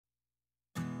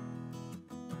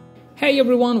Hey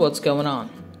everyone, what's going on?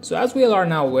 So as we all are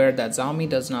now aware that Xiaomi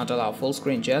does not allow full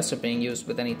screen gesture being used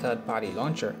with any third-party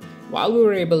launcher. While we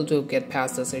were able to get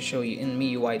past this issue in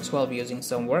Miui 12 using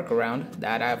some workaround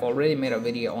that I've already made a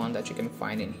video on that you can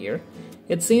find in here,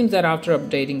 it seems that after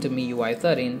updating to Miui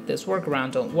 13, this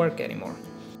workaround don't work anymore.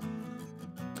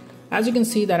 As you can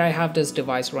see that I have this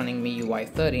device running Miui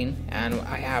 13 and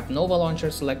I have Nova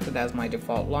Launcher selected as my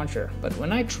default launcher, but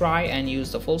when I try and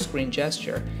use the full screen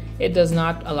gesture, it does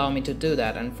not allow me to do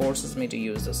that and forces me to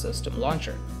use the system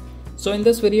launcher. So in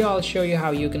this video I'll show you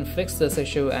how you can fix this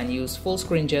issue and use full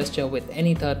screen gesture with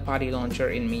any third-party launcher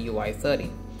in Miui 13.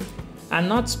 And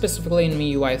not specifically in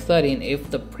Miui 13,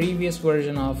 if the previous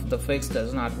version of the fix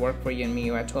does not work for you in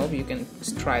Miui 12, you can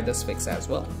try this fix as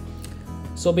well.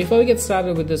 So before we get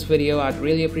started with this video, I'd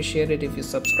really appreciate it if you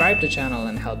subscribe to the channel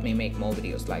and help me make more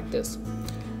videos like this.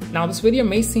 Now this video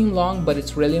may seem long, but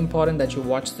it's really important that you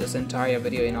watch this entire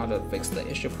video in order to fix the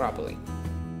issue properly.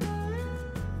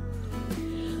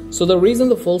 So the reason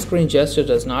the full screen gesture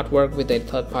does not work with a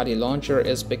third-party launcher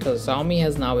is because Xiaomi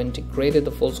has now integrated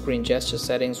the full screen gesture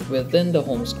settings within the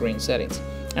home screen settings.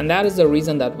 And that is the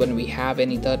reason that when we have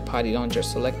any third-party launcher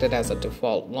selected as a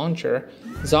default launcher,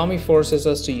 Xiaomi forces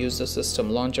us to use the system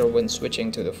launcher when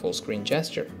switching to the full screen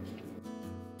gesture.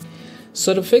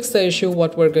 So to fix the issue,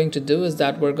 what we're going to do is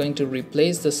that we're going to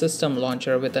replace the system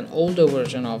launcher with an older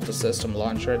version of the system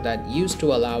launcher that used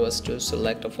to allow us to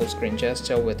select a full screen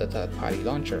gesture with a third-party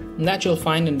launcher. And that you'll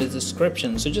find in the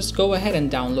description, so just go ahead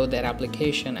and download that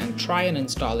application and try and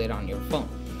install it on your phone.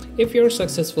 If you're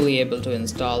successfully able to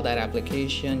install that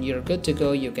application, you're good to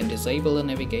go. You can disable the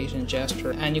navigation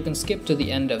gesture and you can skip to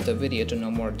the end of the video to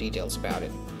know more details about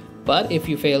it. But if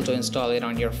you fail to install it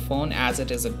on your phone as it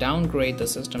is a downgrade, the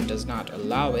system does not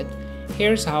allow it,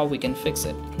 here's how we can fix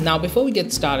it. Now before we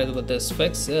get started with this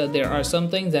fix, there are some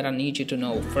things that I need you to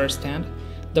know firsthand.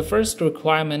 The first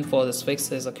requirement for this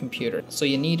fix is a computer, so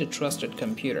you need a trusted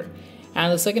computer.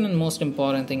 And the second and most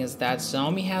important thing is that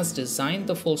Xiaomi has designed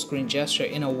the full screen gesture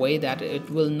in a way that it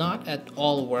will not at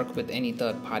all work with any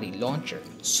third-party launcher.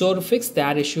 So to fix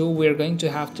that issue, we're going to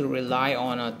have to rely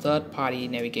on a third-party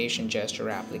navigation gesture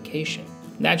application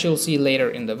that you'll see later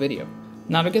in the video.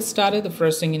 Now to get started, the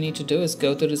first thing you need to do is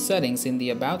go to the settings in the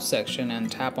About section and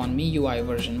tap on Miui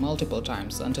version multiple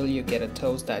times until you get a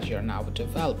toast that you're now a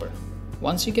developer.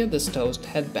 Once you get this toast,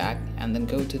 head back and then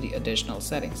go to the additional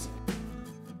settings.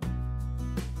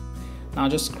 Now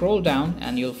just scroll down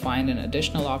and you'll find an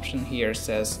additional option here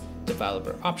says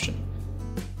developer option.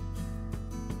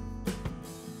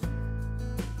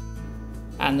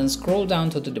 And then scroll down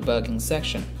to the debugging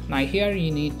section. Now here you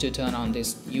need to turn on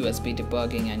this USB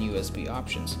debugging and USB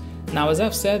options. Now as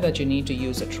I've said that you need to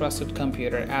use a trusted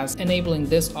computer, as enabling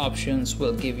these options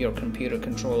will give your computer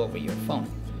control over your phone.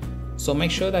 So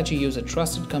make sure that you use a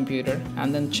trusted computer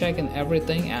and then check in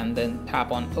everything and then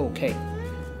tap on OK.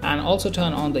 And also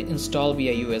turn on the install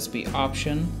via USB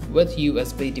option with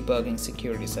USB debugging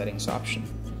security settings option.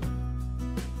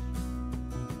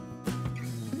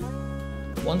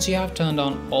 Once you have turned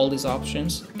on all these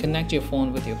options, connect your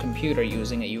phone with your computer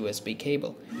using a USB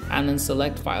cable and then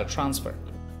select file transfer.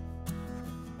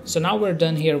 So now we're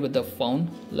done here with the phone.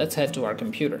 Let's head to our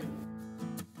computer.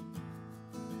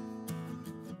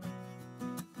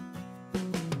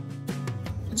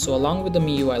 So along with the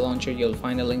Miui launcher, you'll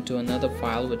find a link to another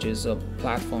file which is a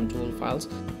platform tool files.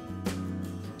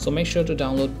 So make sure to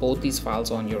download both these files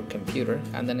on your computer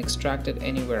and then extract it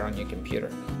anywhere on your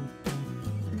computer.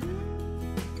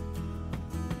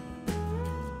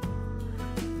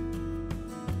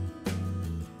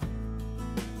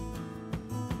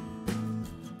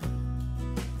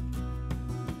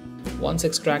 Once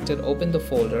extracted, open the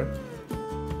folder.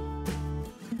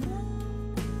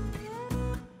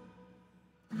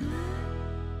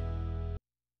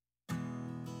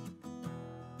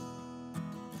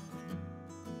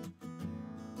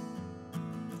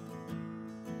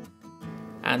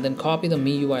 And then copy the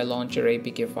Miui launcher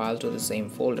APK file to the same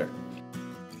folder.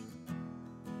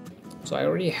 So I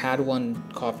already had one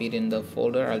copied in the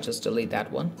folder, I'll just delete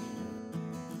that one.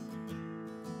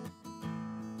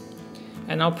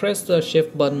 And now press the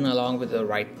shift button along with the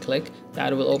right click.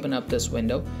 That will open up this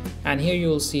window. And here you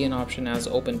will see an option as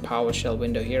open PowerShell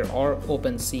window here or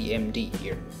open CMD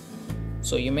here.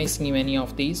 So you may see many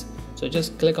of these. So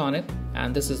just click on it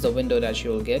and this is the window that you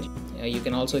will get. You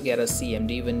can also get a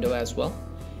CMD window as well.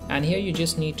 And here you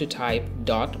just need to type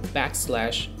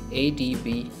 /adb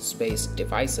space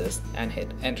devices and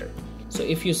hit enter. So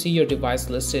if you see your device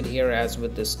listed here as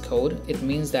with this code, it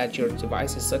means that your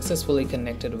device is successfully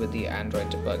connected with the Android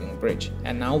debugging bridge,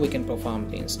 and now we can perform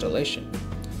the installation.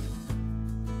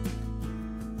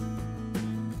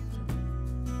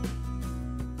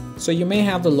 So you may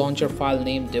have the launcher file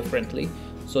named differently.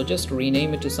 So just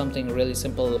rename it to something really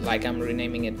simple, like I'm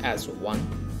renaming it as 1.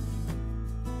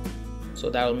 So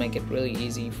that will make it really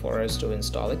easy for us to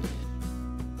install it.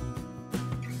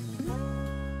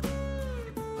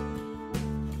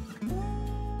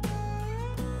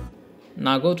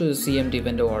 Now go to the CMD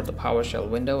window or the PowerShell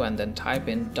window and then type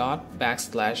in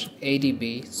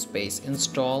 /adb space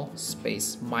install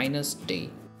space -d.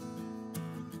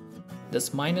 This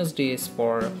 -d is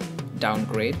for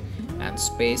downgrade and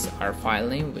space our file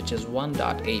name, which is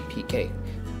 1.apk.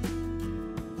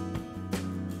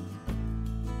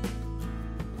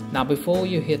 Now before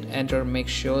you hit enter, make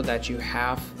sure that you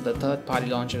have the third-party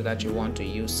launcher that you want to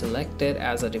use selected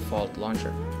as a default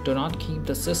launcher. Do not keep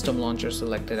the system launcher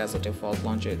selected as a default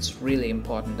launcher. It's really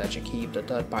important that you keep the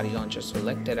third-party launcher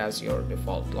selected as your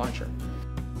default launcher.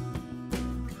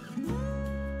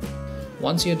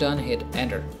 Once you're done, hit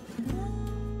enter.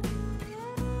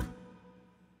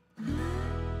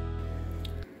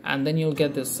 And then you'll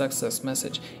get this success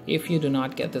message. If you do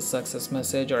not get this success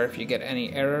message, or if you get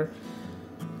any error,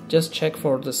 just check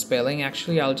for the spelling.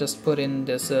 Actually, I'll just put in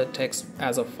this text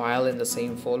as a file in the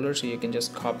same folder, so you can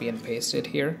just copy and paste it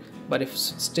here. But if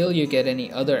still you get any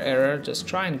other error, just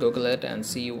try and Google it and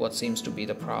see what seems to be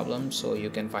the problem, so you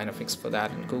can find a fix for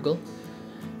that in Google.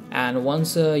 And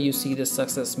once you see this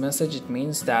success message, it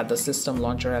means that the system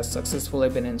launcher has successfully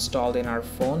been installed in our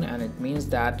phone, and it means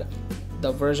that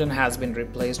the version has been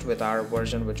replaced with our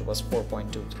version, which was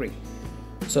 4.23.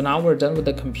 So now we're done with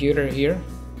the computer here.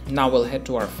 Now we'll head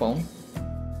to our phone.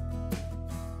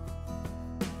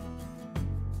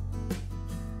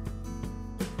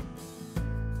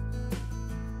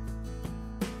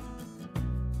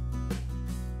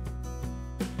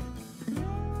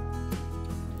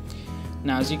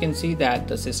 Now as you can see that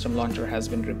the system launcher has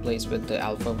been replaced with the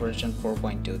alpha version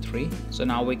 4.23. So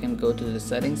now we can go to the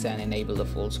settings and enable the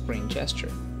full screen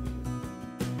gesture.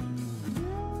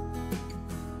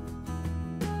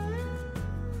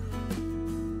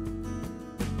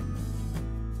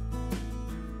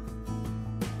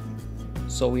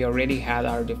 So we already had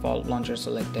our default launcher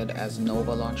selected as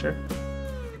Nova launcher,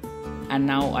 and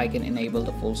now I can enable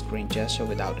the full screen gesture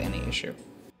without any issue.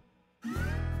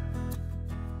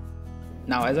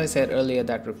 Now as I said earlier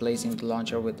that replacing the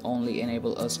launcher will only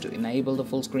enable us to enable the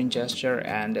full screen gesture,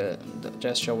 and the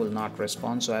gesture will not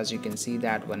respond. So as you can see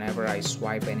that whenever I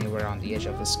swipe anywhere on the edge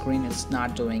of the screen, it's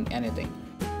not doing anything.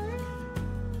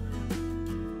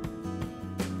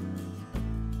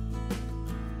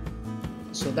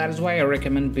 So that is why I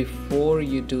recommend before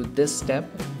you do this step,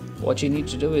 what you need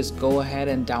to do is go ahead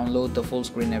and download the full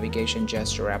screen navigation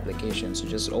gesture application. So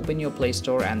just open your Play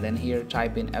Store and then here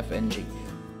type in FNG.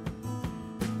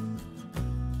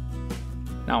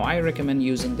 Now I recommend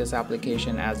using this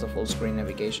application as the full screen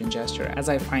navigation gesture, as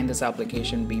I find this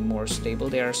application be more stable.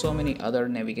 There are so many other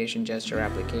navigation gesture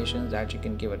applications that you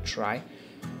can give a try,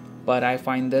 but I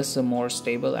find this more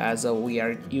stable as we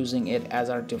are using it as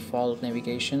our default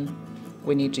navigation.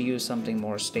 We need to use something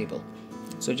more stable.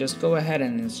 So just go ahead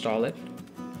and install it.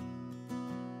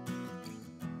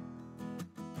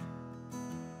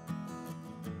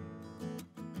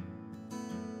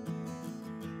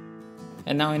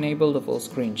 And now enable the full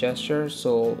screen gesture.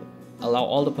 So allow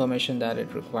all the permission that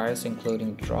it requires,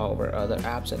 including draw over other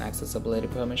apps and accessibility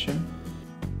permission.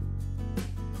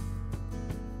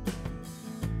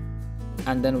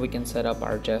 And then we can set up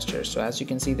our gestures. So as you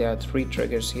can see, there are 3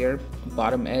 triggers here: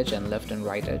 bottom edge and left and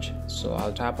right edge. So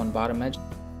I'll tap on bottom edge.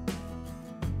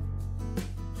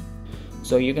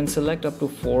 So you can select up to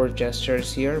 4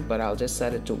 gestures here, but I'll just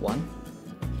set it to 1.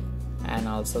 And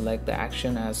I'll select the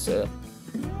action as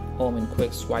home and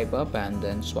quick swipe up, and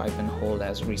then swipe and hold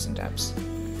as recent apps.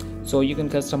 So you can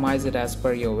customize it as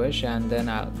per your wish, and then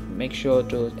I'll make sure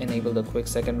to enable the quick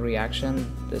secondary action.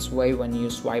 This way when you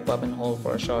swipe up and hold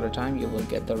for a shorter time, you will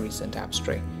get the recent apps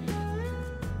tray.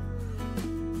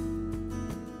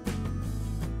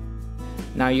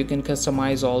 Now you can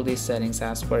customize all these settings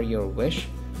as per your wish.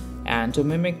 And to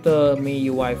mimic the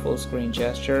Miui full screen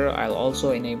gesture, I'll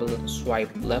also enable the swipe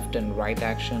left and right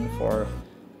action for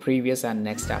previous and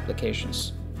next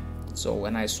applications. So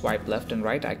when I swipe left and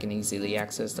right, I can easily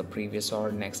access the previous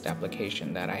or next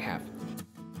application that I have.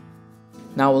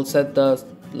 Now we'll set the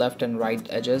left and right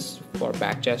edges for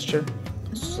back gesture.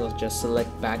 So just select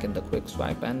back in the quick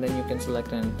swipe, and then you can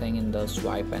select anything in the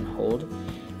swipe and hold.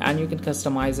 And you can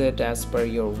customize it as per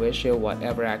your wish, or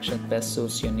whatever action best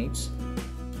suits your needs.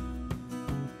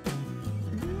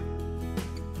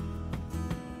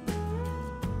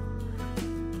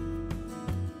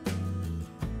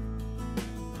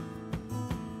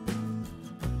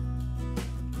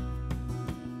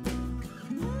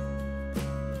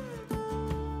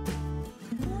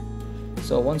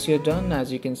 So once you're done, as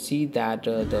you can see that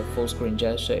the full screen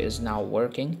gesture is now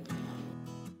working.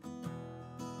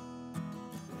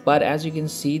 But as you can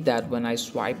see that when I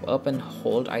swipe up and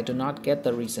hold, I do not get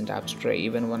the recent apps tray.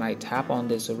 Even when I tap on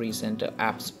this recent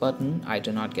apps button, I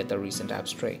do not get the recent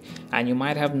apps tray. And you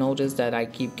might have noticed that I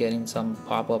keep getting some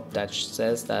pop-up that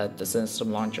says that the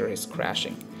system launcher is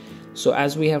crashing. So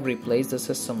as we have replaced the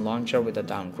system launcher with a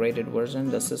downgraded version,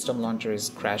 the system launcher is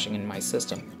crashing in my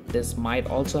system. This might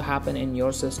also happen in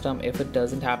your system. If it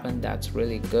doesn't happen, that's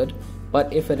really good.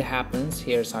 But if it happens,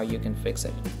 here's how you can fix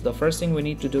it. The first thing we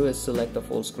need to do is select the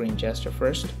full screen gesture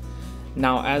first.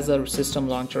 Now as the system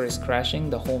launcher is crashing,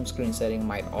 the home screen setting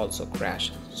might also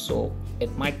crash. So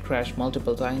it might crash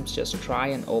multiple times. Just try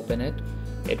and open it.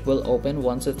 It will open.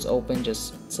 Once it's open,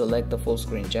 just select the full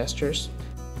screen gestures.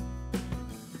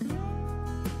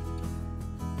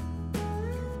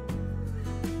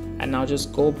 And now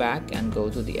just go back and go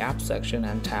to the app section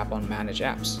and tap on manage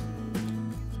apps.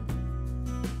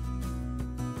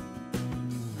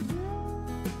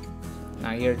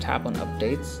 Now here tap on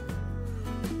updates.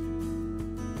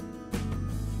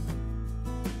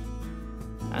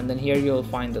 And then here you'll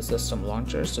find the system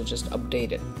launcher, so just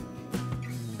update it.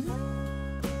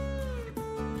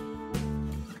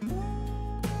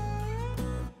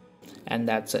 And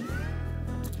that's it.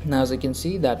 Now as you can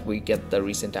see that we get the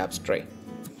recent apps tray.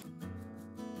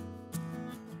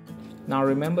 Now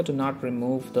remember to not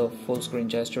remove the full screen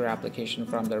gesture application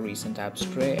from the recent apps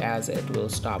tray, as it will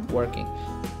stop working.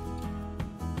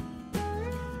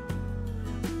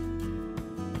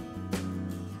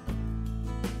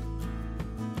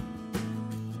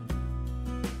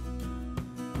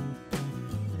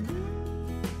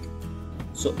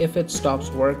 So if it stops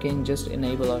working, just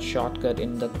enable a shortcut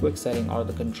in the quick setting or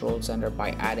the control center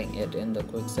by adding it in the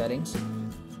quick settings.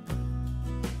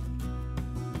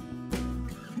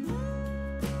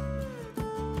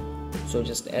 So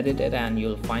just edit it and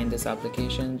you'll find this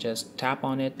application. Just tap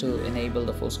on it to enable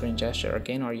the full screen gesture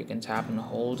again, or you can tap and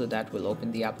hold. That will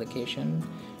open the application.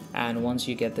 And once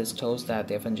you get this toast that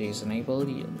the FNG is enabled,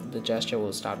 the gesture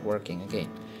will start working again.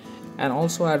 And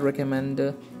also I'd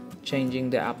recommend changing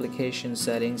the application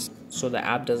settings so the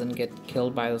app doesn't get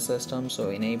killed by the system.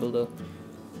 So enable the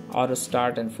auto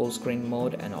start and full screen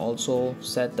mode, and also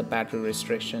set the battery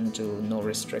restriction to no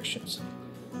restrictions.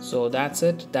 So that's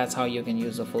it. That's how you can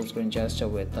use the full screen gesture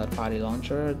with third-party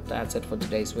launcher. That's it for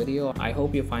today's video. I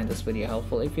hope you find this video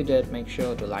helpful. If you did, make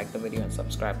sure to like the video and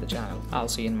subscribe to the channel. I'll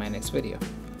see you in my next video.